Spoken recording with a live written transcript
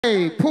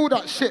Hey, pull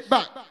that shit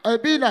back. Hey,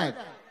 B-Line.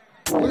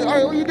 What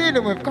are you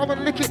dealing with? Come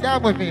and lick it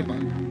down with me,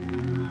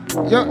 man.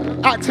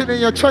 You're acting in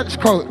your trench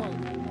coat.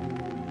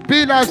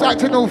 B-Line's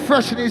acting all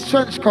fresh in his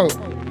trench coat.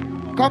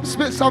 Come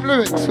spit some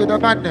lyrics with the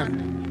man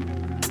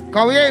then.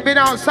 Cause we ain't been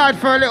outside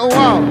for a little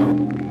while.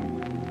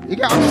 You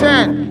get what I'm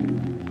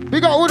saying? We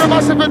got all the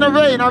massive in the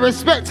rain, I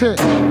respect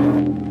it.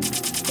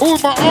 All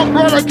my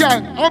umbrella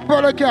gang. You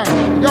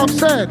know what I'm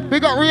saying? We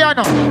got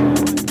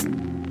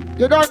Rihanna.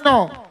 You don't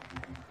know.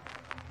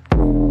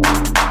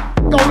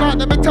 Don't like,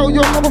 let me tell you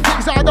a couple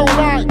things that I don't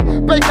like.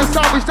 Bacon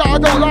sandwich that I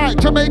don't like.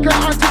 Jamaican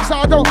antics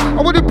that I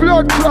want the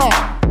blood clot.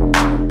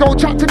 Don't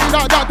chat to me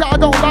like that I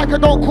don't like.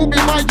 And don't call me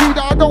mind you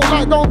that I don't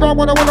like. Don't run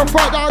when I wanna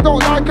fight that I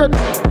don't like. And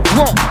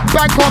what?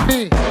 Bank on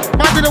me.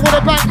 Man didn't wanna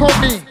bank on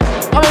me.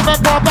 I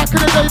remember back in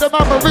the day the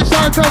man were rich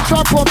and turned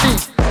trap on me.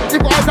 If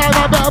I die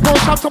I better blow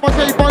traps on my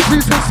grave boys who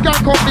and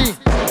skank on me.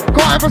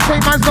 Can't ever say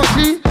man's not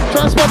G.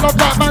 Try to spread love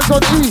like man's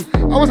on E.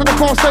 I was in the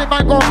car say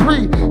man gone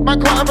free.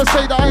 Man can't ever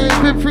say that I ain't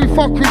been free.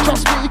 Fuck you,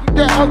 trust me, it can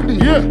get ugly.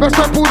 Yeah. Best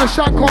friend pull the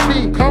shank on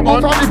me. Come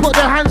on. Family put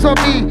their hands on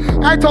me.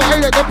 I told A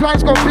that the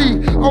plan's gonna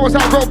be. I was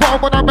at rock bottom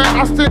when I met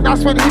Aston.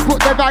 That's when he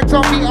put their bags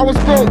on me. I was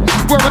broke,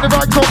 wearing the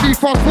rags on me.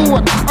 Fast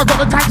forward, I got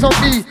the tags on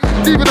me.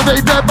 Leaving the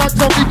rave, their bags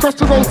on me.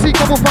 Cross the road, see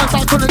couple fans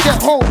that couldn't get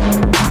home.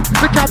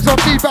 The cab's on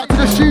me, back to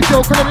the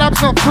studio, cause the lab's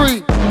not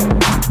free.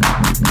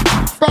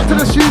 Back to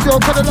the studio,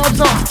 cause the lab's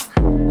not.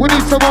 We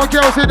need some more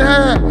girls in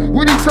here.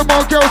 We need some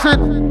more girls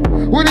in.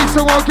 We need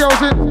some more girls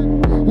in.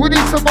 We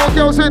need some more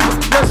girls in.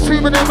 Let's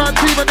team and man,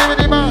 team and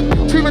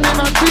man. Team and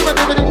man, team and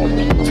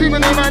man. Team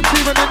and man,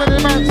 team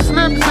and man.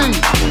 Slimzee.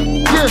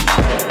 Yeah.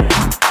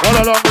 All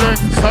along the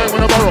length, stay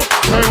when I borrow,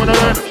 stay when I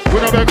lend. We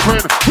no big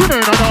friend, we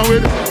ain't on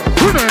with.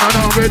 We ain't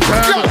on with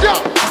them.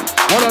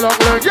 All along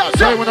the length,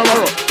 stay when I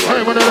borrow,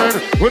 stay when I lend.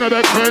 We no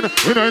big friend,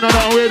 we ain't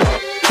on with.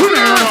 We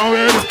ain't on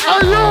with.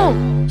 Hey yo!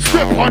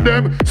 Step on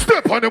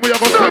them, we are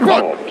gonna step on.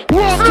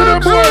 Walk to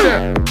them,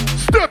 boy.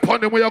 Step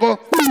on them, we are gonna.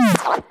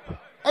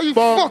 Are you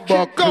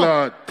fucking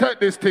God? Take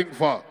this thing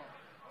for.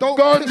 Don't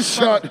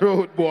gunshot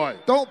road, boy.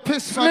 Don't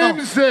piss me off.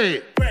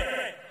 Slimzee.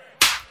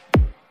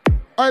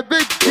 Hey,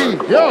 Big T.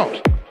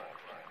 Yo.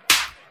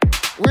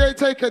 We ain't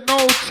taking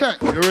no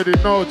check. You already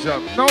know,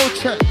 Jam. No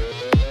check.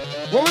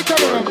 What we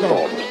telling them,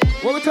 though?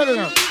 What we telling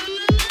them?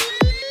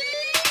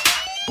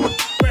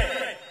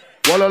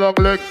 Wall along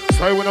leg,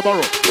 stay when I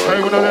borrow,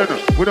 stay when I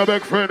lend. We no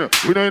big friend,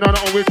 we ain't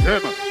on with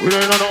them. We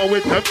ain't on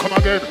with them, come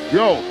again.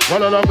 Yo,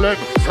 wall along leg,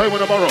 stay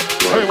when I borrow,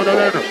 stay when I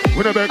lend.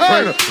 We no big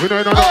friend, we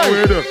ain't on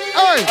with them.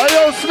 Hey,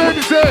 yo,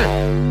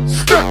 Slimzee,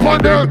 step on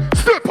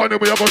them,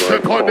 we are gonna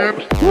step on them.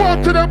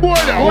 Walk to them, boy,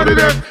 one of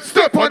them.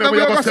 Step on them, we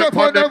are gonna step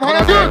on them.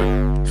 Come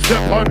again.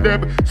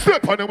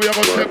 Step on them, we are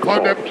gonna step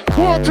on them.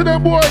 Walk to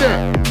them, boy,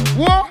 there.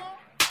 What?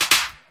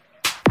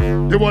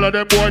 The one of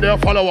them boy, they're a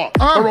follower.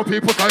 Borrow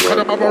people think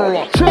them a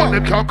borrower. But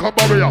them can't come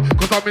barrier.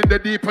 Cause I'm in the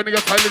deep and your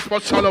style is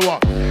much shallower.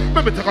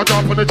 Let me take a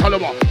jump on the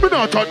shallower. Me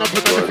not try not to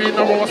make the feet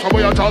narrower. So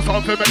boy I try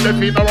something make the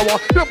feet narrower.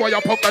 The boy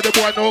a punk like the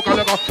boy no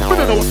gallagher. Me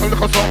don't know what's up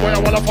because some boy a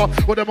walla for.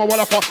 What them a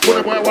walla for, what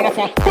them boy a walla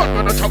for. But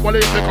man a chat while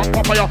he make a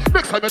papaya.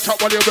 Next time you chat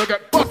while you will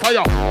get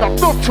buffaya. Now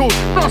no truth,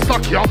 no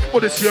stock ya.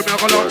 But this year me a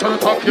go launch and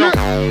attack ya.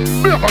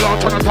 Me a go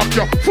launch and attack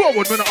ya.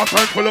 Forward me not a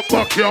time for look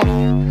back ya.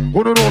 Who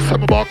don't know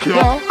some back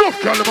ya. Enough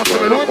girl them a say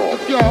me look.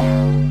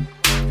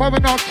 Probably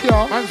not here.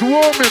 Man's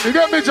warming, you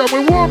get me, John?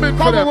 We're warming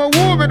for them. We're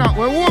warming up,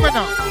 we're warming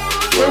up.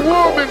 We're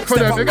warming for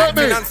them, you get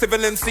me?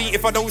 Uncivil and see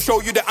if I don't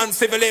show you the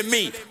uncivil in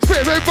me.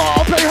 Say they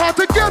bar, play hard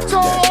to get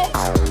to.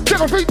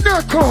 Till I beat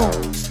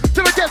Necko.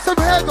 Till I get some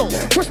head on.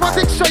 Push my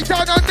dick straight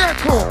down her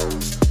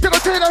Necko. Then I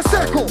take that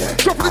circle.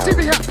 Drop the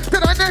TV hat,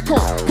 then I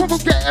Necko. Pumble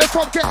get F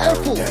up, get F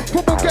full.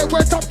 Pumble get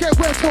wet up, get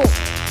wet full.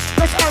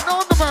 That's how I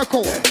know the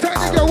Merkel.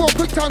 Technically I walk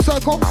quick time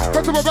circle.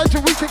 Come to my bench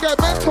and we can get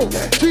mental.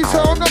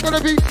 Juicer, I'm not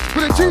gonna be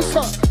with a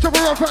juicer. Drop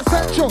her off at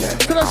Central.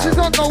 Till that she's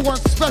on no one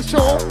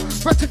special.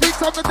 But she thinks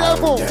I'm the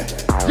devil.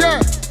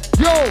 Yeah,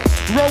 yo,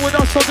 roll with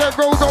us or get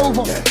rolled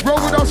over.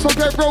 Roll with us or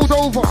get rolled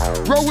over.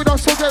 Roll with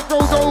us or get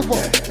rolled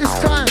over. It's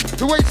time,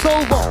 the wait's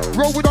over.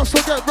 Roll with us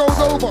or get rolled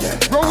over.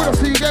 Roll with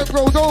us or you get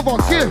rolled over.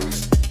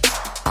 Gift.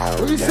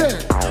 What you say?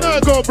 There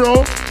you go,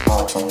 bro.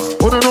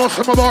 Who don't know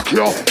some back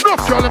here?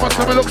 Enough girl, them a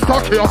say me look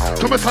stock here.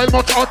 To me style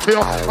much hot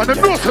here. And them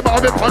know some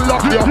have me pan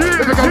lock here.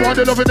 If you can want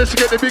the loving, then she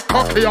get the big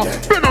cock here.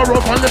 Bend her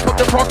up and lift up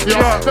the frock here.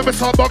 Let me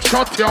start back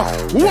shot here.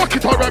 Walk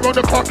it all right round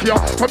the clock here.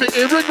 For me,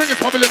 ring is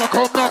probably never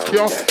come knock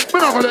here. Me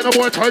not gonna let no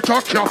boy try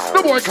talk here.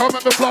 No boy can't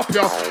make me flop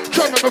here.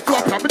 Try make me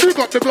flop here. Me do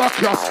got the block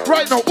here.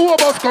 Right now, who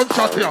about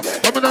gunshot here?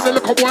 But me not the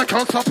little boy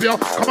can't stop here.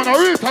 Come on, a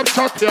real time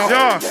shot here.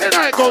 In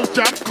I goes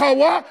Jack,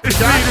 Kawa.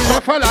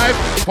 Jack, for life.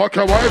 Fuck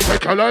your wife,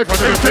 take your life,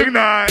 and everything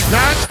nice.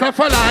 Gangsta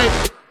for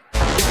life.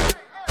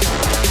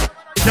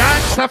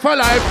 Gangsta for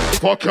life.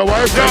 Fuck your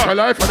wife, take your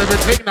life, and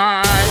everything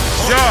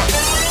nice. Yeah,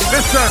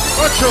 listen,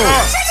 Watch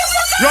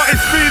you. Yeah,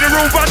 it's me, the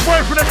real bad boy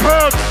for the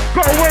curve.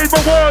 Got away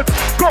my words.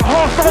 Got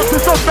half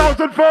answers of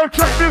 1000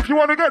 check me if you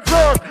wanna get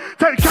served.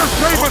 Take cash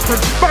payments and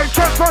bank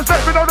transfers,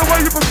 let me know the way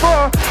you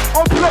prefer.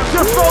 I'll pull up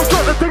your soul,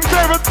 got the things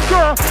there and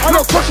stir. I'm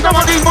not pushing up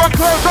on these one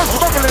clothes, I'm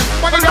smuggling.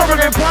 Money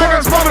doubling,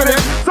 private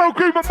smuggling. So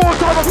green, but more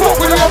time, I fought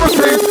with the other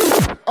team.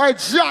 I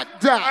jack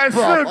that,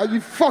 bro. Are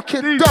you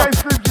fucking dumb?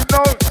 Slim, you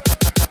know.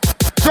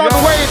 John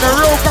Wayne, the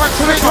real back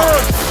slinger.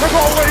 I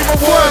got away my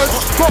words.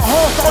 Got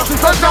half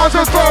answers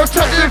of 1000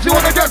 check me if you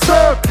wanna get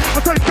served. I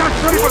take cash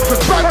payments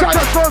and bank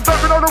transfers, let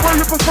me know the way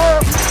you prefer.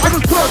 I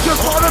just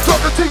purchased, but I drop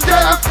the thing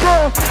there and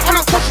throw. I'm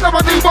not pushing up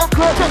my knee, one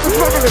club, just a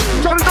smuggling.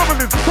 Johnny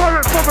doubling,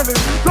 pirate smuggling.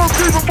 Don't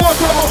give a more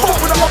time, I fought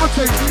with the other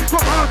team.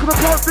 Got my hand to the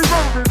plant, be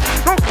rolling.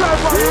 Don't care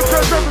about you,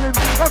 they're doubling.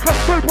 I can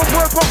scrape up,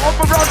 work up,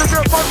 on around and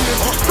get money in.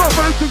 Stop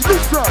anything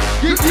loose, sir.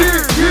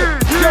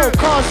 Yeah. Yo,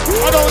 cuz,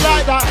 I don't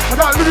like that. I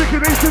got lyric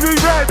in ETV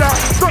right that.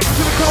 Stop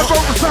to the car,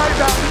 don't beside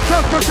that.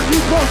 First person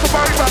you cross the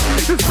bike back.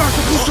 This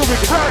massive will show me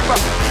right back.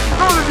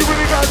 Know that you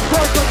really got to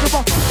try to come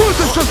on. Who's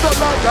this just not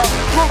like that?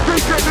 Won't be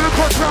getting the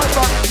contract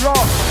back. Yeah.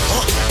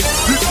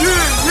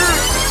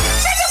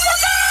 Shut the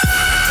fuck up!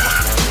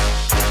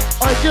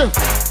 I give.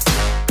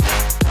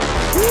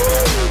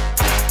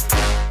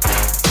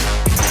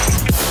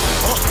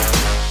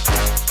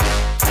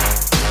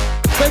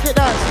 Take it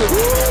down, Steve.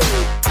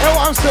 Hear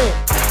what I'm saying?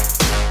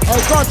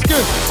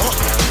 Godsgift.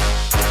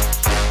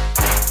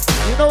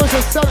 You know it's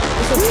a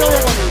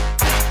ceremony.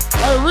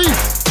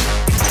 Reese,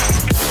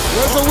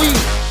 where's the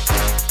weed?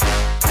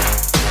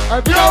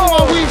 Be all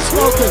my weed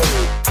smoking.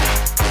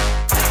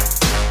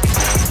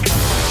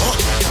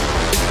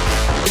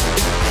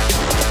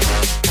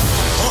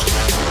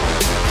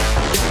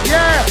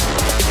 Yeah.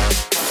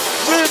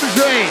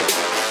 Slimzee.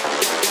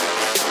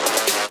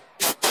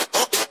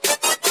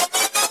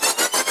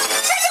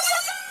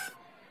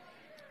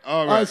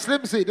 All right,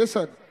 Slimzee,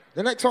 listen.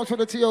 The next one's for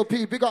the TOP.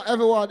 Big up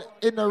everyone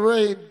in the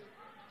rain.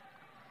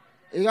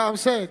 You know what I'm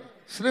saying?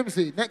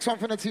 Slimzee, next one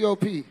from the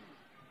TOP.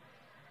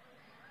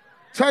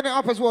 Turn it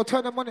up as well,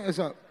 turn the monitors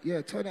up.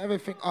 Yeah, turn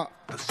everything up.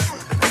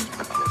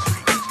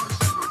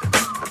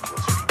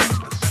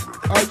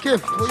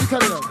 Gift, what are you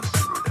telling them?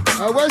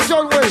 Where's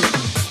John Wayne?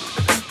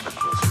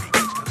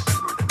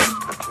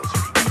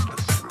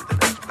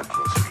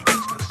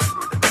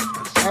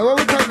 What are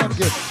we telling them,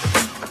 Gift?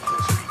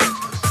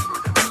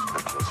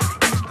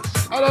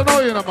 I don't know,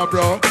 you know, my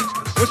bro.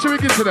 What should we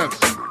give to them?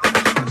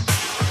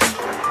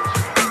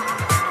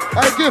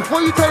 Gift,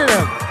 what are you telling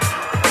them?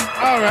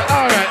 All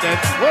right then.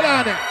 Hold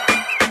on then.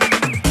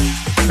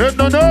 Them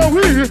no know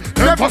we,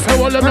 them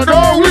possible, them no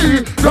know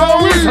we, no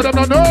we, so them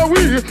no know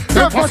we,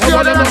 them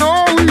possible, them no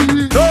know we,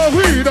 no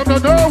we, them no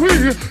know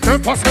we,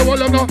 them possible,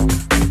 them no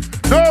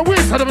we,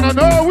 so them no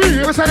know we,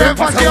 them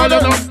possible,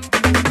 them no.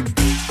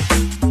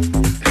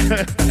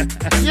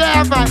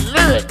 Yeah, man,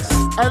 lyrics.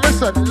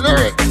 Listen,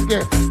 lyrics,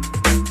 Gift.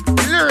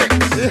 Lyrics.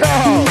 Yo.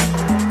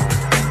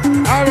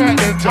 All right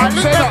then, John.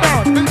 Lick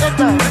them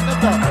down.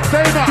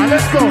 Say that,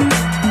 let's go.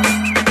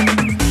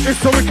 It's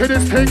the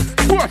wickedest thing.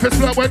 Boy, if it's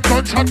like when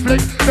gunshot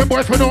flick, them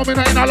boys will know me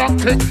not in a long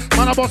tick.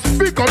 Man, I must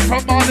big gun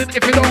from morning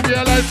if you don't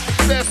realize.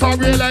 They start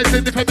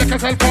realizing if you make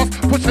yourself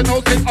fast, push your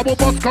nose in, I will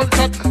bust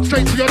gunshot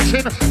straight to your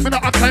chin. Me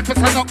not have time for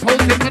stand up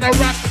posing, me no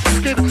rap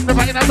skin,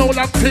 never in a no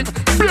long thing.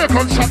 Be a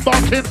gunshot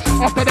barking.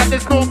 After that,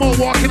 there's no more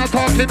walking or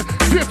talking.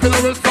 People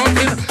are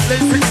starting.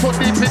 Lay 6 foot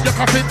deep in your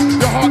coffin.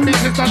 Your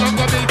heartbeat is no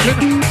longer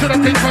beating. Should I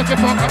think first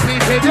before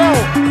competing? Yo,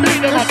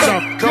 beat them up,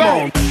 Sam. Come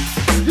on.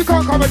 You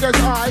can't come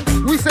against I.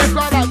 We say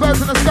fly like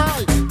birds in the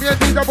sky. Me and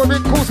D-double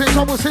been causing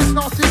trouble since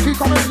nasty. Keep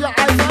coming to your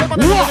eye. Man, I'm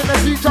in the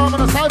future, I'm on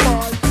the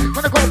sci-fi.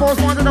 When I got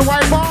balls, mind in the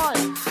Wi-Fi.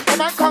 A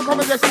man can't come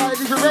against I.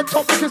 These are red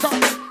top because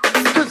I'm...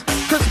 Cause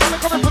when I'm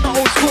coming from the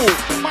old school,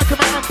 my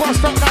command and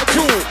bust up like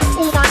Jewel.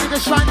 All my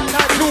niggas shine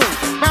like Jewel.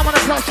 Man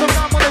wanna flash, so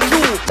man wanna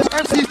jewel.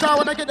 MC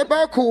style when I get the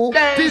bird cool.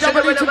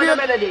 D-double need to be a...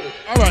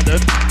 Alright then.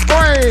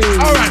 Oi!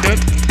 Alright then.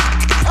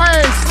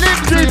 Hey,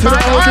 Slimzee, man.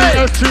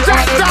 Hey,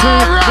 jack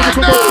down right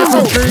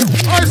now.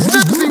 Hey,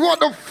 Slimzee, what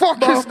the fuck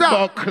is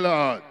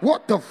that?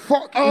 What the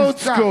fuck is that? Old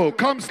school.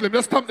 Come, Slim.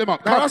 Let's stump them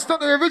up. No, that's not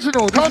the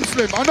original. Come,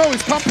 Slim. I know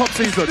it's pump-up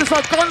season. It's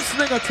a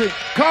gunslinger thing.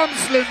 Come,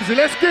 Slimzee.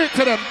 Let's get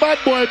to them bad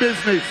boy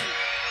business.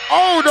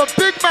 Oh, the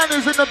big man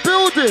is in the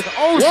building.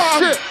 Oh,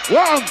 shit.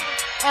 What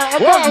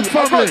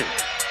family?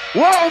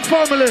 What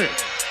family?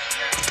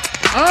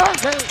 Huh?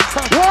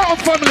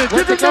 What family?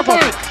 Give him the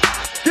mic.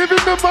 Give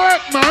him the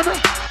mic, man.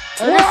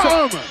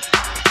 What?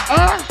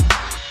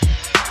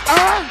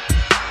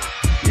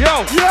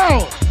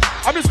 Yo.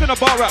 I'm just gonna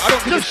bar out. I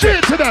don't give a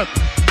shit to them.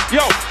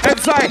 Yo,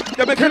 inside,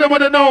 they've been killing what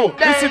they know.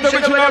 This is the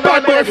original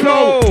bad boy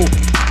flow.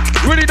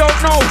 Really don't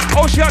know.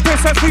 Oh, she had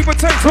taste like sweet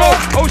potato.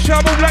 Oh, she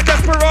had move like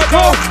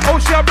desperado. Oh,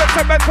 she had breath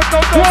and back for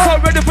no. So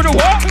ready for the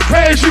what?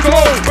 Pay as you go.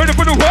 Ready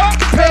for the what?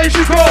 Pay as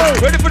you go.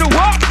 Ready for the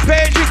what?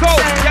 Pay as you go.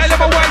 Yeah,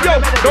 never mind,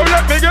 yo. Don't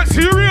let me get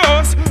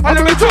serious. And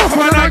let me talk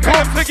when I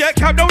can't forget.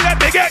 Cap, don't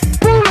let me get.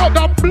 Pull up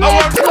the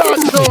blood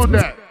on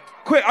that.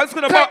 Quick, I'm just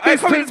gonna bar. Hey,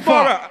 come in this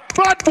bar out.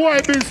 Bad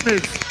boy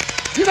business.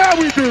 You know how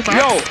we do, man.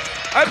 Yo,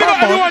 I been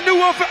everyone knew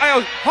half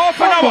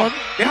an hour.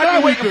 They had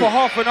me waiting for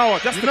half an hour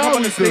just to come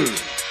on the stage.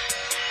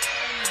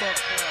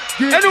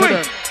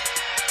 Anyway,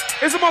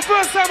 this is my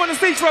first time on the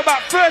stage for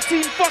about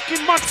 13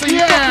 fucking months. Are you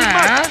fucking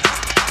mad?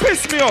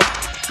 Piss me off.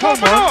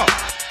 Half an hour.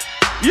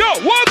 Yo,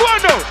 what go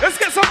on though? Let's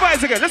get some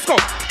vibes again. Let's go.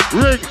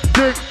 Ring,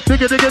 ding,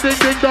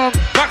 ding, dong.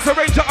 Maxwell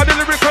Ranger and the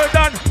lyrical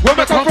done. When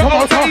we come from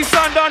out to East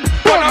London,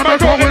 when I'm a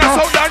in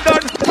South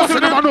London. What's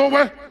the name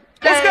nowhere?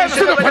 Let's get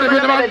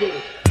it.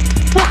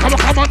 Come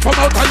on from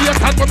out of here,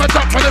 and when I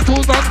jump for the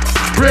tools on.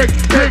 Ring,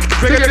 ding,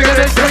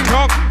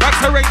 dong.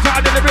 Maxwell Ranger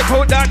and the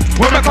lyrical done.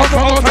 When we come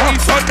from out to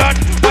East London,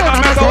 when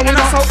I'm a in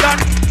South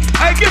London.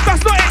 I guess that's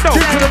not it though.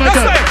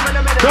 That's it.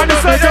 Don't let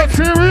me get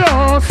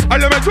serious.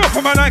 I let me drop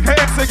from my Nike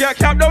X to get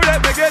cap. Don't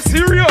let me get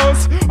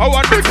serious. I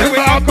want to say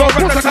we have go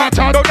back to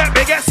top. Don't let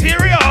me get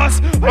serious.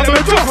 I let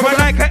me drop from my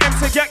Nike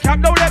X to get cap.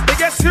 Don't let me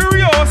get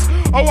serious.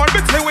 I want to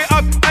say we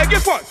up. I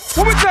guess what?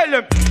 What we tell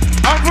them?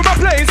 I'm from a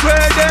place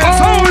where there's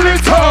only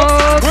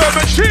talk. Where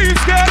machines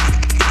get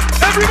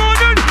every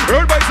morning.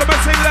 Everybody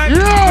sing like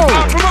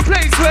I'm from a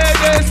place where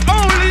there's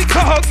only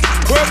talks.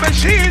 Where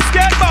machines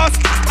get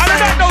bust. And I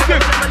don't know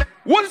them.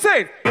 One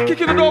say,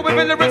 kicking the door with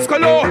the lyrics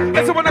galore.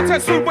 Everyone I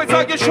test food boys,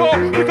 are you sure?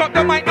 Pick up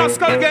the mic, now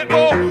skull get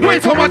more.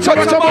 Wait for much, how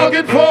much I'm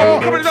bargain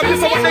for. Coming up, this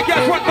is what the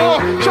girls want more.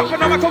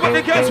 Chopping on the mic, what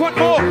the girls want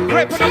more.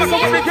 Raping on the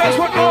mic, what the girls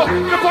want more.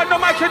 Look on the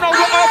mic, you know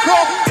what I'll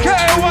call.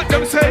 Care what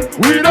them say,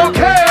 we don't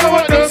care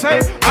what them say.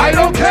 I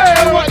don't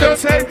care what them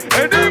say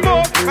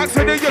anymore. I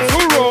said they get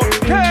too raw.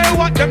 Care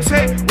what them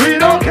say, we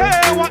don't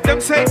care what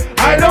them say.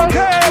 I don't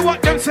care what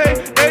them say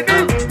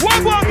anymore.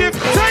 One give,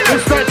 say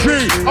it's that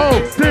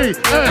G-O-D-S-G-I-F-T.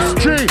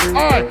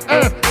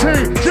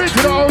 G to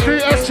the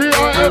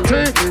O-D-S-G-I-F-T.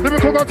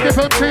 Lyrical Godsgift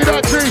MC,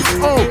 that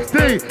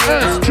G-O-D-S-G-I-F-T.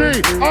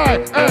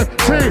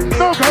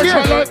 No guys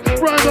sound like,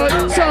 rhyme like,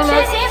 sound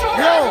like.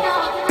 Yo.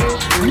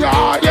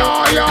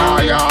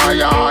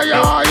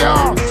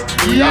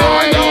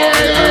 Yeah.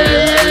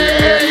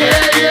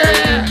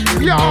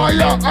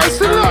 I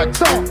see that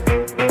song.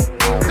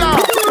 Now,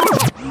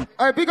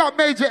 I big up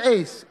Major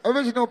Ace.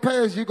 Original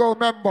players, you go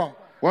member.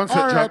 One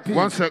sec, Jack.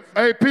 One sec.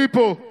 Hey,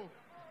 people.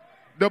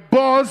 The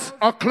bars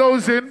are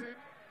closing.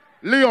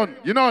 Leon,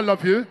 you know I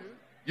love you.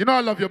 You know I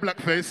love your black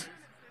face.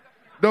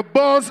 The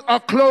bars are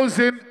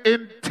closing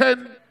in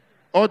 10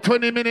 or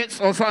 20 minutes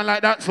or something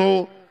like that.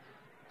 So,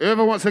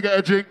 whoever wants to get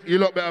a drink, you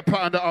lot better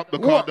pattern that up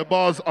because the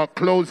bars are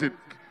closing.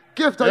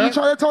 Gift, are you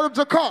trying to tell them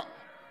to cut?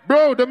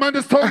 Bro, the man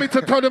just told me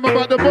to tell them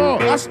about the bar.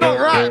 That's not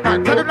right,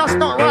 man. Tell them that's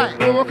not right.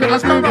 Well,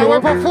 that's not right. We're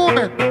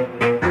performing.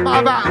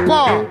 About a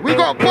bar. We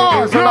got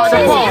bars about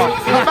the bar.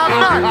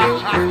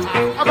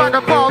 About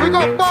the bar. We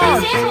got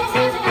bars.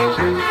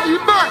 Are you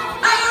mad?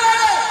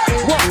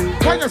 What?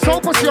 When you're so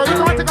pussy, you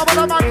can't think about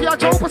that man for your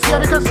Joe pussy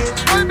because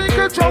I make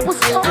a Joe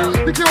pussy.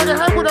 You kill the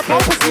head with a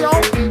pole pussy.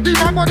 Leave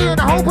my money in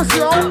the whole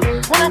pussy.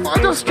 When I'm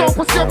just Joe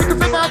pussy,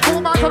 because if I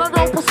cool man to the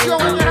real pussy,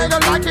 and you ain't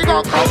like it,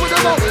 got come with it.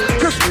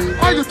 Because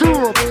all you do,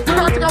 you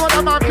can't think about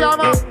that man for your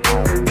man.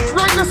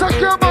 Right, just like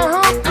your man,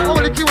 huh? I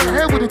want to kill the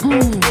head with a goo.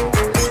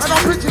 And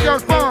I'll preach it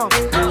girls bomb.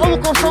 I will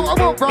go so I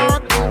won't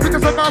run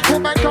because a man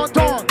called man can't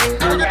dawn.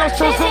 And you're not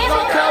sure something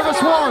like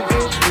careless ones.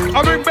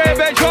 I bring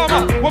baby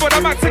drama. What with a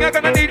maxing, I'm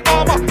gonna need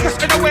armor.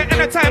 Just in a way,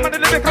 in a time, and the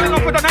lyrical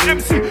enough with an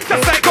MC.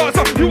 Just like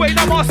Gaza, you ain't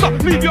a master.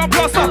 Leave your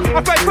blaster.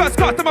 I play first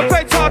class to my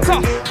play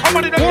charter. I'm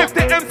one of them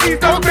gifted MCs.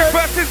 Don't big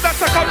verses that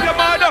suck up your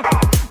mother.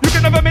 You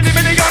can have a million,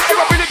 or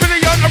a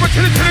billion, or a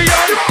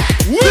trillion.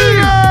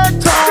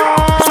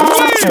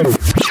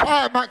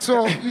 Alright,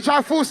 Maxwell, you try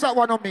to force that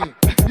one on me.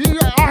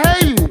 I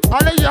hear you.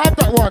 I'll let you have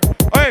that one.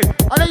 Hey.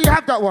 I'll let you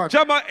have that one.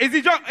 Gemma, is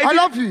he drunk? I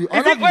love you.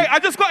 Wait, I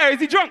just got here. Is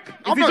he drunk?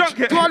 Is he drunk?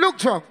 Do I look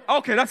drunk?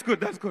 Okay, that's good.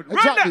 That's good.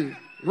 Exactly.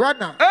 Right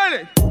now.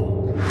 Early.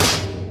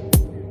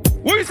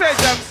 What you say,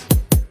 James?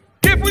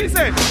 Give what you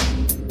say?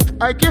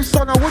 I give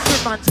son a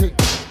wicked man thing.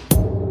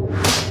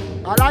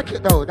 I like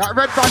it though. That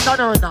red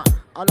bandana and that.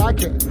 I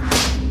like it.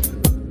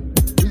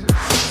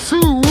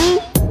 Sue.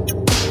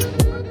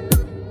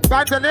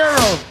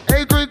 Bandolero.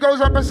 A3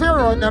 goes on the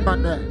zero on them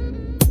man there.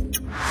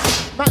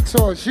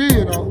 Maxwell, it's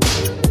you know.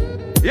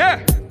 Yeah.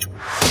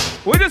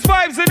 We're just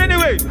vibes in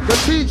anyway. The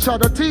teacher.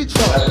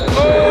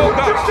 Oh,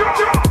 God.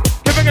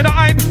 Giving it a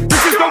I'm.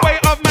 This is the way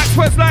of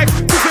Maxwell's life.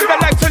 This is the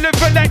life to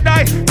live and let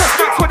die. Just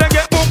Maxwell and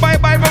get boom by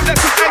Rolex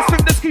with ice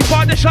cream. This keep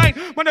on the shine.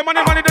 Money,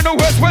 they know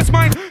where's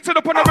mine. Sit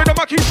up on the rhythm,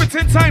 I keep it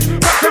in time.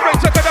 Back to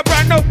Rachel, got a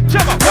brand new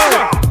Gemma.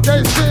 They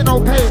ain't getting no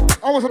pay.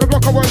 I was on the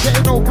block, I wasn't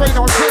getting no brain. I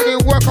was getting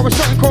in work, I was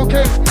shotting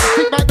cocaine.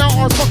 Think back now,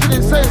 I was fucking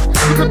insane.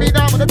 Look at me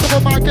now, I'm at the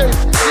top of my game.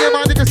 Me and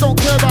my niggas don't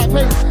care about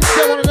pain.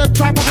 Get one of them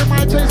trap up in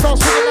my chain.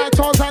 Start swinging like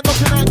Tarzan,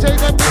 knocking like Jane.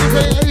 Them niggas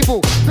ain't able.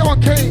 They're on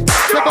Kane.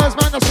 The birds,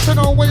 man, that's sitting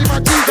on way. My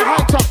G's are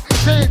hyped up.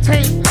 They ain't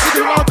tame.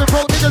 Niggas allowed to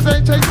vote. Niggas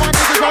ain't changed. My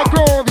niggas are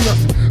glorious.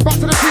 Back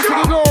to the streets of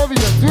the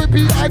glorious. Do it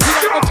B.I.G.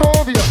 like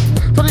notorious.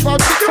 25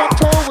 chicks on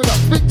tour with us.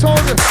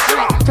 Victorious.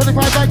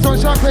 25 bags on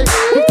champagne.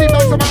 15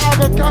 bags on my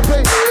album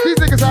campaign. These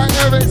niggas out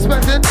here ain't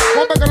spending.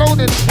 One bag of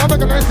loading, one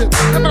bag of lending.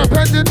 Them man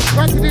pending,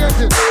 right to the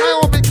ending. I ain't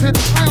all mixing,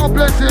 I ain't all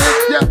blending.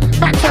 Yeah,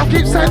 Maxwell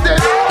keeps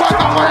sending.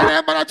 don't want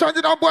them, but I change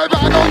it on boy,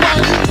 but I don't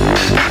mind.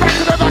 Back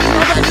to the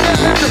back to the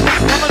end.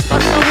 I'm a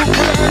stand and walk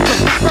for the end.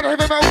 But heavy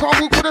metal can't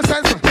walk for the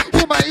sense.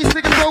 All my East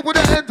niggas know with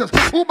the enders.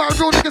 All my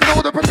real niggas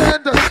know the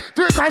pretenders.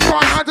 3 times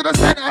 1 hand to the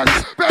centers.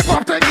 Better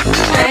pop take it.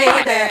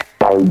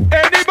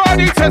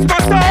 Anybody test my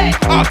style?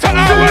 After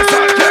hours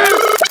again.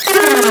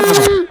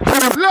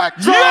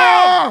 Lecture!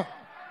 Yeah!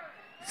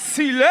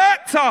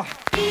 Selector!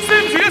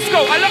 Slimzee, let's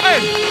go. I love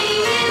it.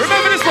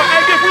 Remember this one.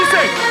 Hey, give we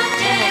say.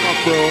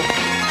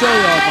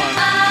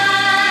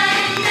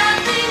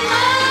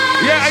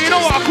 Yeah, and you know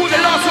what? I caught the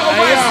last of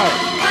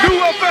the New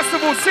World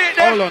Festival. See it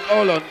there?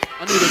 Hold on.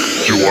 I need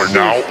it. You are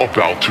now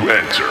about to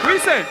enter What you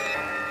say?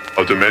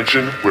 a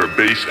dimension where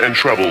bass and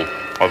treble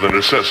are the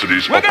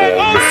necessities We're of going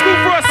all old school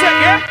men. for a sec,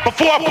 yeah?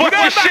 Before I put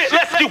this shit,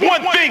 let's do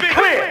one thing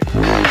clear.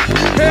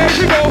 Pay as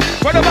you go.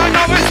 What about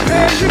now? It's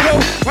pay as you go.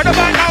 What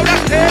about now?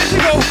 That's pay as you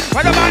go.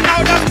 What about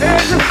now? That's pay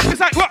as you go. It's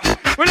like what?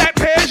 We're like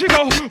pay as you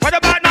go. What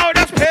about now?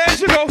 That's pay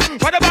as you go.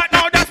 What about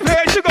now? That's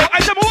pay as you go. I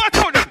said, what I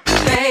told them.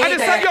 And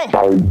it's like, yo,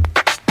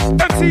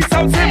 MC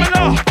sound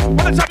similar.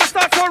 Wanna try to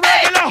start so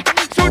regular.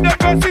 Shoot them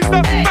versus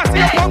the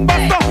massive punk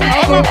buster.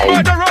 I'm a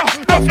murderer.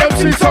 Love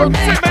MC sound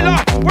similar.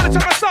 Wanna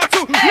try to start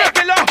to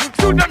regular.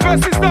 Shoot them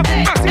versus the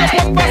massive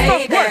punk buster.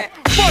 What?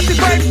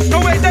 45, no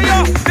way they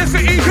are. This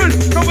is eagle,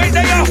 no way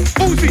they are.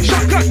 Uzi,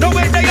 shotgun, no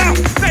way they are.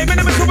 Name in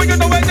the middle, we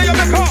no way they are.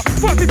 The car,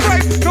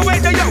 45, no way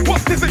they are.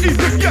 What is it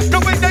eagle? Yes, no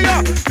way they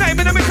are. Name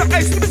in the middle,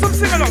 hey, give me some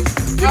sing-along.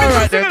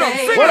 Alright then,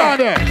 what on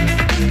there?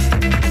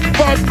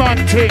 Bad man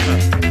thing.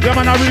 Yeah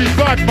man, I real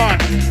bad man.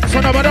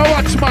 So nobody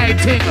watch my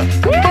thing.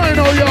 Mine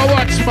know you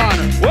watch man.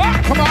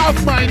 What? Come on,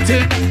 off my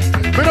thing.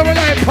 Me never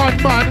like bad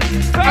man.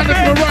 And if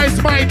me rise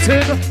my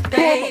thing,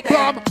 boom,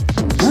 bam.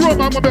 Run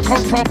man where me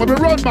come from, where me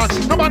run man.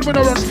 No man we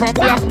no run from.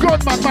 We have gun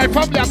man, my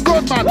family have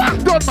gun man.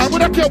 Gun man, we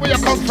don't care where you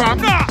come from.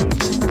 Nah.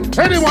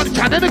 Anyone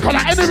can, any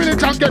color, any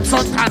religion get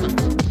suntan.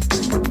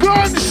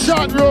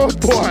 Gunshot road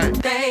boy.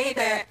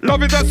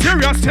 Love is a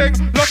serious thing,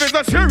 love is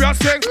a serious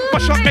thing.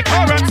 Wash up me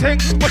car and thing,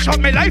 wash up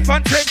me life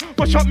and thing,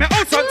 wash up me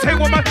house and thing,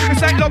 woman.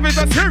 It's like love is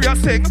a serious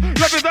thing,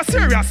 love is a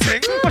serious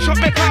thing. Wash up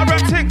me car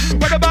and thing.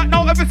 What about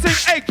now everything?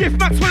 Hey, give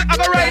Maxwell have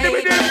a ride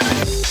with him.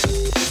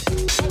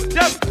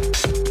 Jump.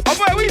 Oh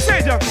boy, what you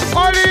say, Jump?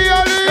 Ali,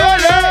 Ali,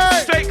 Ali.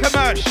 Straight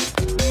commercial.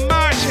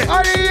 March it.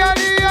 Ali,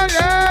 Ali,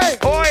 Ali.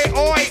 Oi,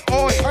 oi,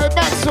 oi. Hey,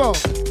 Maxwell,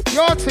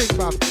 your thing,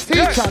 man.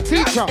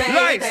 Teacher.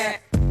 Lights.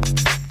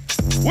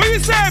 What you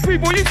saying,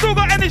 people? You still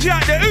got energy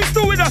out there. Who's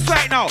still with us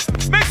right now?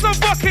 Make some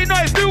fucking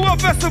noise. New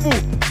World Festival.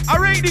 I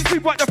rate these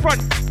people at the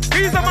front.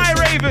 These are my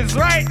ravens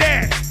right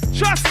there.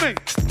 Trust me.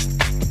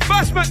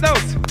 Bashment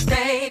those.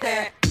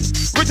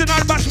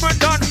 Original bashment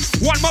done.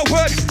 One more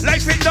word,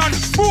 life it done.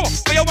 4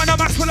 for you when a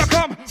Maxwell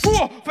come.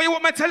 4 for you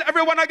want me tell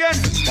everyone again.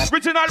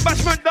 Original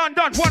bashment done.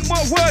 One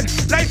more word,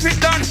 life it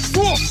done.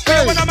 4 for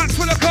you when a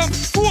Maxwell come.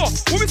 4.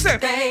 What we say?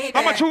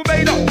 I'm a true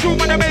bader, true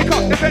man a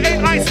maker. If it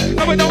ain't ice,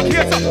 no we don't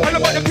care. All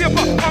about the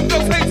paper, I'm no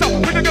slater.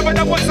 We don't give a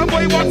damn what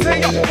somebody wants to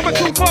say. I'm a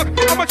true thug,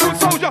 I'm a true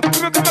soldier. We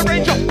become a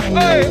ranger.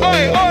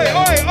 Oi.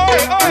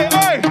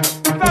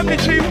 Family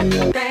chief.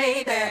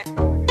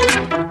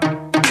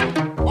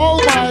 Oh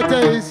my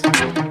days.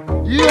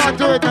 You are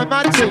doing the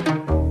mad thing.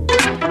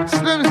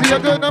 Slimzee, you're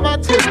doing the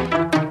mad thing.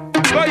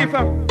 Got you,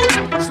 fam.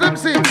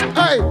 Slimzee,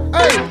 hey.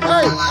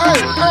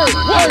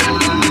 What?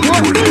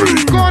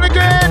 Go on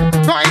again,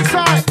 not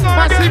inside.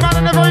 Massive man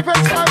on the very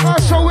first time. I'll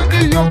show with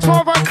New York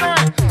 12 at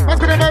night. Man's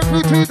gonna make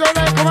through 2 don't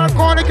let. Come on,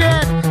 go on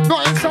again.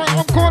 Not inside,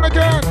 I'm going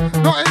again.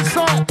 Not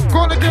inside, go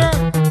on again.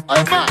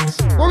 Hey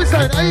Max, what we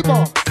saying?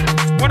 A-bar.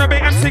 Wanna be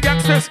MC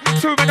gangsters,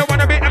 too many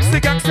wanna be MC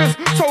gangsters,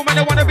 so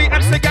many wanna be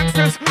MC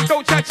gangsters.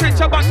 Don't chat shit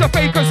a bunch of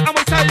fakers, and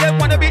we tell them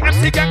wanna be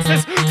MC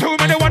gangsters. Too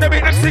many wanna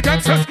be MC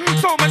gangsters,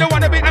 so many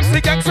wanna be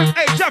MC gangsters.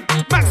 Hey, Jam,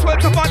 Maxwell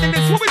to find in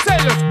this, what we tell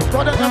them?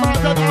 Run it them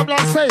out, I'm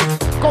like safe.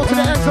 Go to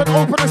the ends and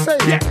open the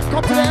safe. Yeah.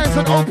 Come to the ends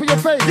and open your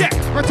face. Yeah.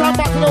 Return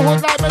back to the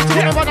hood like make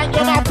sure run out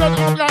your mouth, then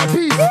I'm like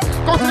peace.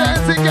 Go to the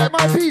ends and get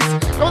my peace.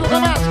 Go to the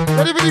match.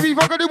 Don't even leave me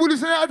fucking the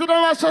bullets in it. I don't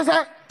know what just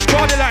like.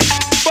 Borderline.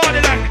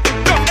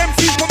 Knock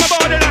MCs from my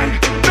borderline.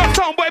 Knock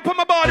soundboy from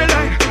my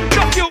borderline.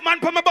 Knock youth man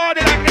from my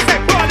borderline. It's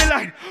like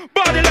borderline.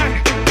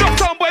 Knock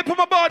soundboy from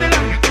my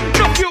borderline.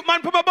 Knock youth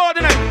man from my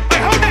borderline.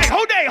 Hey,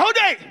 hold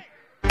day.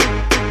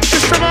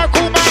 It's the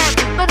Merkle man.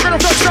 I'm gonna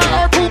flex that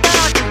Merkle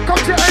man. Come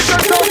to your ends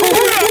and circle.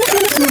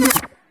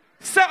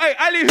 So, hey,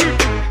 alley hoop.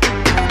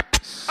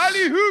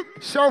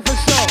 Show for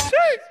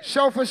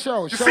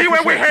show. You see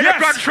when we hear the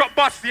gunshot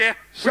bust, yeah?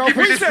 Show We give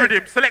for you this show.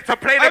 rhythm. Selector,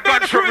 play the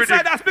gunshot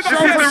rhythm. That's big This up is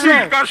Show the for real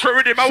show. gunshot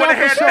rhythm. I Show want to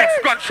for hear the show.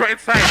 next gunshot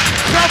inside.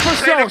 Show for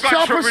Play show. the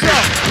gunshot rhythm.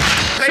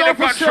 Play Show the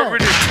for gunshot show.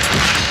 rhythm.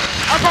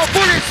 I got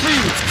bullets for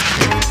you.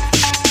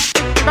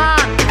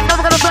 Man,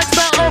 never gonna flex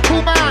that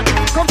Merkle man.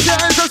 Come to your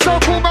ends and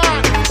circle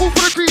man. All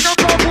for the green and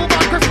purple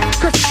man.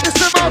 Cause it's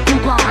the Merkle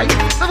guy.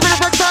 Never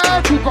gonna flex that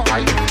Merkle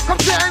guy. Come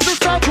to your ends and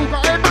circle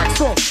guy. Hey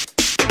Maxwell.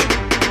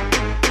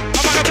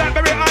 I'm on a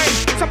Blackberry eye.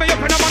 Some of you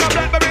pen, I'm on a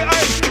Blackberry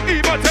eye.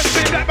 Emo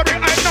testing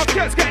Blackberry eye. Now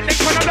kids get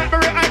linked on a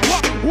Blackberry eye.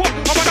 What?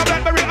 I'm on a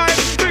Blackberry eye.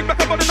 Bring back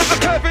up on another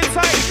curve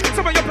inside.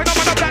 Some of you pen,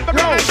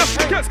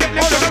 Let's get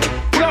lifted.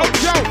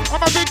 Yo, I'm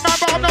a big man,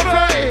 but I'm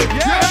not 30.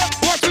 Yeah,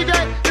 watch me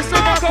get. It's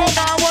a Marco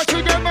now, watch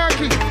me get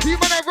murky.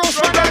 Even that roast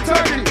man like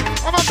turkey.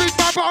 I'm a big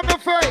man, but I'm not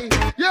 30.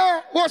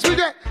 Yeah, watch me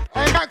get.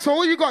 Hey, Maxwell,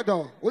 what you got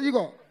though? What you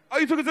got? Are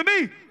you talking to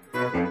me?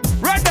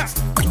 Right now.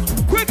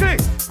 Quickly.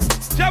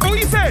 Jabba, what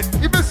you said?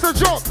 You missed the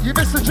drop. You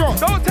missed the drop.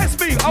 Don't test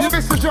me. You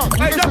missed the drop.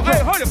 You Hey, missed the Jab, hey,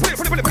 drop. hold it.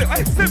 Put it.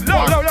 Hey, Slim,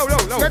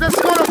 low. You're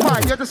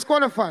disqualified. You're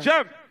disqualified.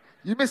 Jab,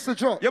 You missed the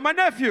drop. you're my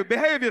nephew.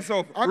 Behave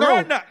yourself. I know.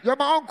 Run that. You're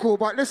my uncle,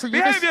 but listen, you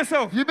Behave missed,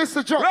 yourself. You missed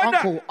the drop, Run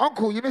that. uncle.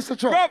 Uncle, you missed the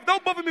drop. Bro,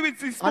 don't bother me with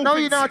these small I know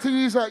things. you know how to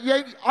use a. Yeah, I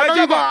Hey, know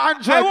you Jabba, got an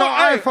Android,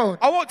 not iPhone.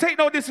 I won't take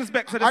no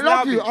disrespect to this. I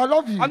love you. I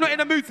love you. I'm not in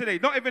the mood today.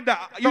 Not even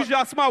that. Usually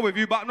I smile with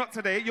you, but not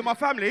today. You're my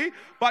family,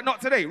 but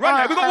not today. Run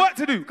that. We got work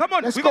to do. Come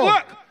on. Let's We go.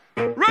 got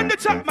work. Run the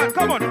chat, man.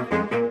 Come on.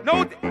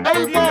 No.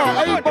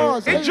 Eight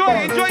bars.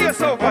 Enjoy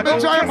yourself, man. I'm Don't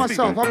enjoying test me.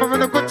 myself. I'm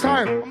having a good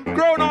time. I'm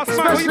grown ass man.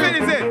 What you mean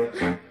is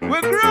it?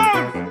 We're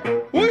grown.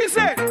 What you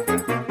said?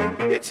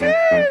 You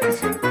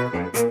cheers.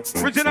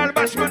 Original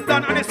bashman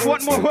done, and it's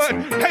one more word.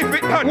 Hey,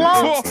 fit done.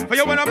 What? More for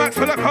you when I'm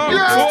Maxwell come.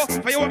 Yeah.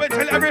 More for you when I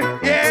tell every.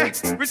 Yeah.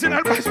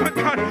 Original bashman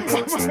done.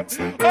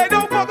 Hey,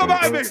 don't talk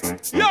about me.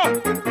 Yo,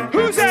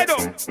 who's there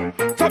though?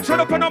 Top shot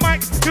up on the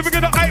mic. Giving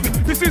it a hype.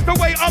 This is the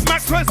way of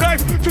Maxwell's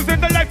life.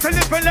 Choosing the life to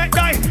live and let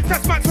die.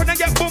 That's Maxwell and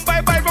get boom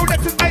by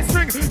Rolex and ice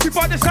string. Keep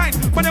on the shine.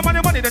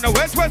 Money. Then the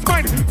where's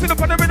mine. Sit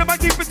up on the rhythm and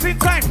keep it in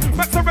time.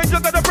 Maxwell Ranger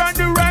got a brand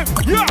new rhyme.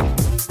 Yeah.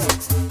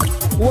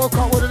 Woke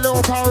up with a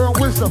little power and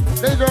wisdom.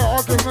 They do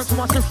arguments to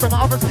my system.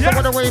 I obviously some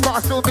of the way, but I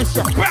still miss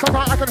ya.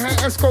 Sometimes I can hear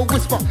Esco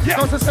whisper.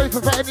 Not so safe for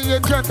any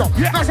agenda.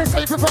 Not so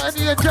safe for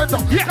any agenda.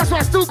 That's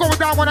why I still going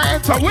down when I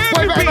enter. Wait,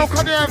 no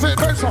Kanye and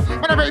Vincenzo.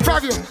 When I ready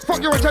drive you,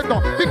 fuck your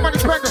agenda. Big money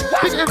spenders,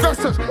 big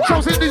investors.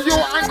 Shows in New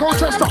York and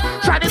Colchester.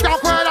 Shining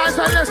down for Alliance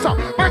and Leicester.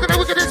 Man, the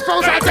wickedest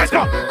foes like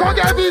Desper. Can't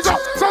get a visa,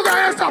 so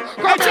get Esther.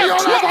 Can't get your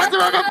love on the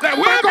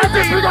rhythm. Man, got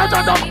this, we got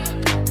agenda.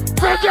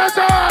 Fuck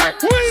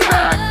yourself.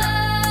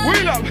 We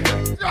love.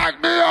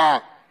 Jack me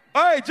up.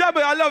 Hey,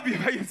 Jabba, I love you,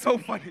 man. You're so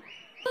funny.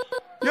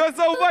 You're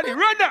so funny.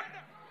 Run that.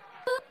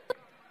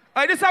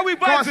 Hey, this is how we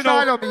vibe, you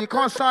know. You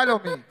can't style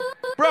on me.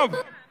 Bro,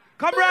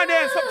 come around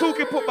there and stop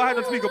talking put behind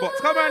the speaker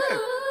box. Come around there.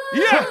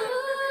 Yeah.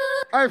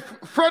 Hey,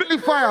 friendly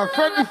fire.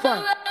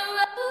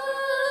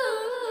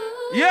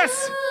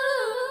 Yes.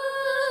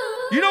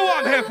 You know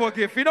what I'm here for,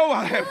 Gift. You know what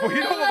I'm here for.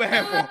 You know what we're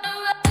here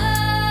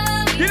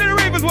for. Give the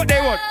Ravens what they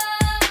want.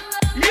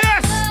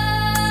 Yes.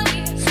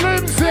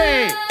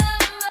 Slimzee.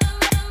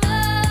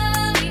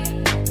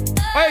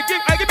 Hey,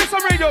 give me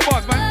some radio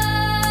bars,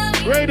 man.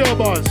 Radio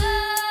buzz.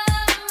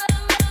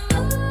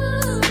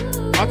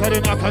 Hotter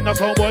than hot and the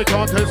soundboy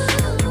contest.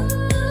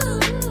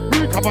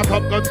 We come a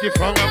top Godsgift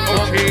from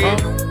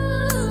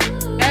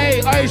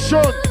Hey, I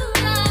should.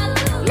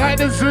 Like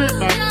the street,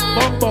 man.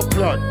 Bumbo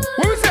blood.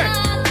 What we say?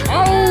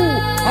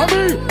 Oh,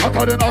 Ami,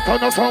 hotter than hot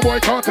and the soundboy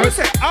contest.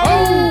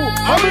 Oh,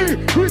 Ami,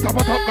 we come a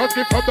top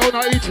Godsgift from down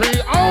at E3.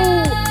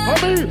 Oh,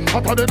 Ami,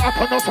 hotter than hot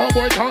and the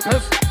soundboy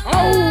contest.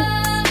 Oh.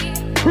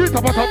 We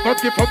top a top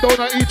Godsgift from down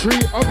at E3.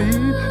 Ami,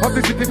 have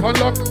the city on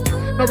lock.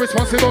 No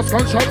responsible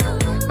gunshot.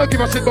 No give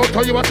a shit about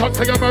how you a chat.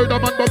 Say you murder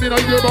man, but me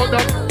not hear about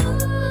that.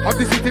 Have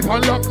the city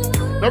on lock.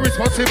 No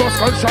responsible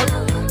gunshot.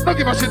 No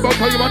give a shit about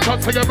how you a chat.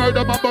 Say you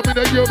murder man, but me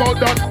not hear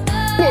about that.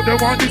 But they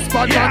want this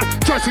bad man.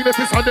 Trusting the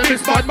fist on them,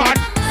 this bad man.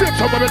 Same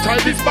trouble the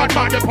child, this bad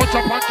man. They punch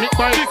up and kick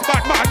by this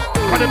bad man.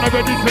 And they're not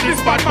ready for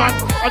this bad man.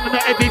 And they're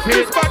not heavy for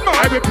this bad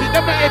man. I repeat,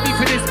 they're not heavy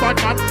for this bad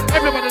man.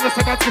 Everybody knows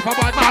that that's a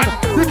bad man.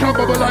 We can't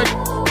bubble like.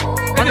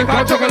 And you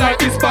can't juggle like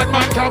this bad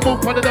man. Can't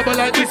move on the double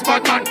like this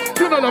bad man.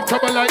 You don't love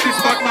trouble like this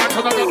bad man.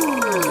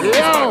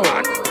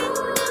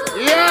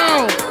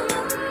 Yo,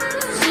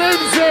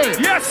 Slimzee.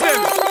 Yes,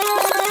 Slim.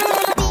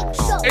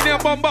 In your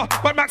bomber,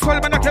 but Maxwell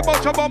man I care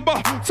about your bomber.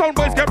 Sound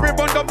boys get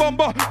ribbon the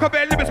bomber. Cause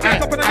bare limits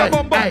straight up in your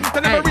bomber.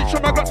 They never reach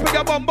from my guts for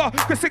your bomber.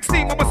 Cause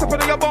 16 mama step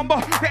on your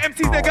bomber. The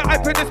MCs they get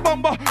hype in this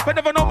bomber. But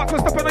never know Maxwell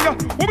step on your.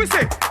 What we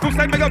say? Looks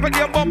like me up in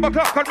your bomber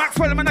clock. Cause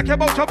Maxwell man I care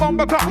about your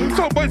bomber clock.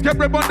 Sound boys get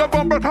ribbon the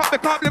bomber clock. The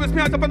club limits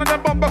me up in the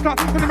bomber clock.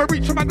 They never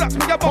reach from my guts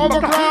for your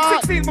bomber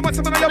clock. 16 mama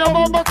step on your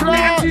bomber. The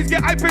MCs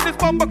get hype in this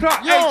bomber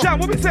clock. Hey Jam,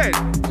 what we say?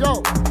 Yo,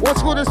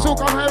 what's all this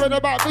talk I'm hearing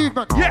about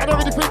movement? I don't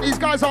really think these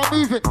guys are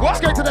moving.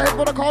 Skate to the head,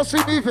 but I can't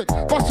see moving.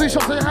 Bust 2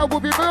 shots in your head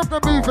will be moved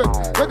and moving.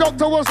 The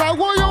doctor was like,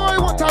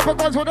 what type of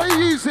guns were they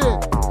using?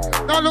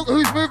 Now look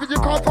who's moving, you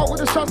can't fuck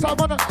with the shots I'm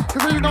on it.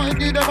 Cause you're not in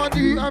need of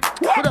money.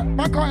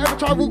 Man can't ever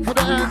try walk for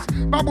the ends.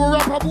 Man will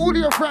wrap up all of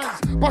your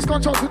friends. Bust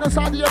gunshots in the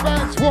side of your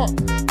bands. What?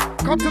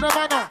 Come to the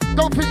manor.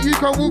 Don't think you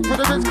can walk for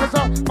the bits.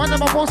 Cause man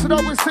them are posted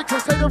up with 6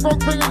 and say the wrong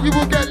thing and you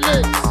will get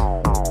licks.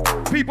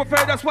 People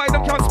fair, that's why they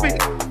can't speak.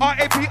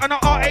 RAP and a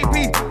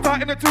RAP.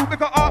 Starting the 2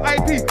 because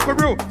RIP. For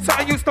real,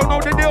 something you still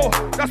know the deal.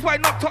 That's why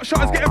not top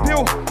shotters getting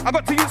peeled. I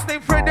got to use name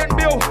Fred and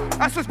Bill.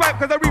 That's just right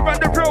because I rerun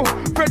the drill.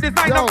 Fred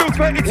design up Bill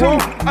 32.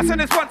 I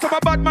send this one to my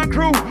bad man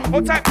crew.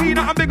 Or type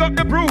peanut and big up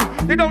the brew.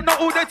 They don't know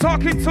who they're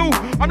talking to.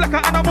 I'm like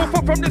an animal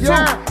from the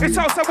zoo. It's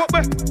outside what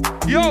we're.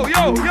 Yo.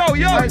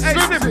 Hey,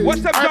 Slim, watch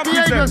them jump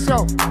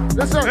yourself.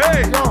 Listen,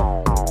 hey. yo.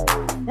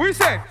 What you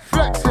said?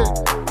 Flex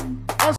it.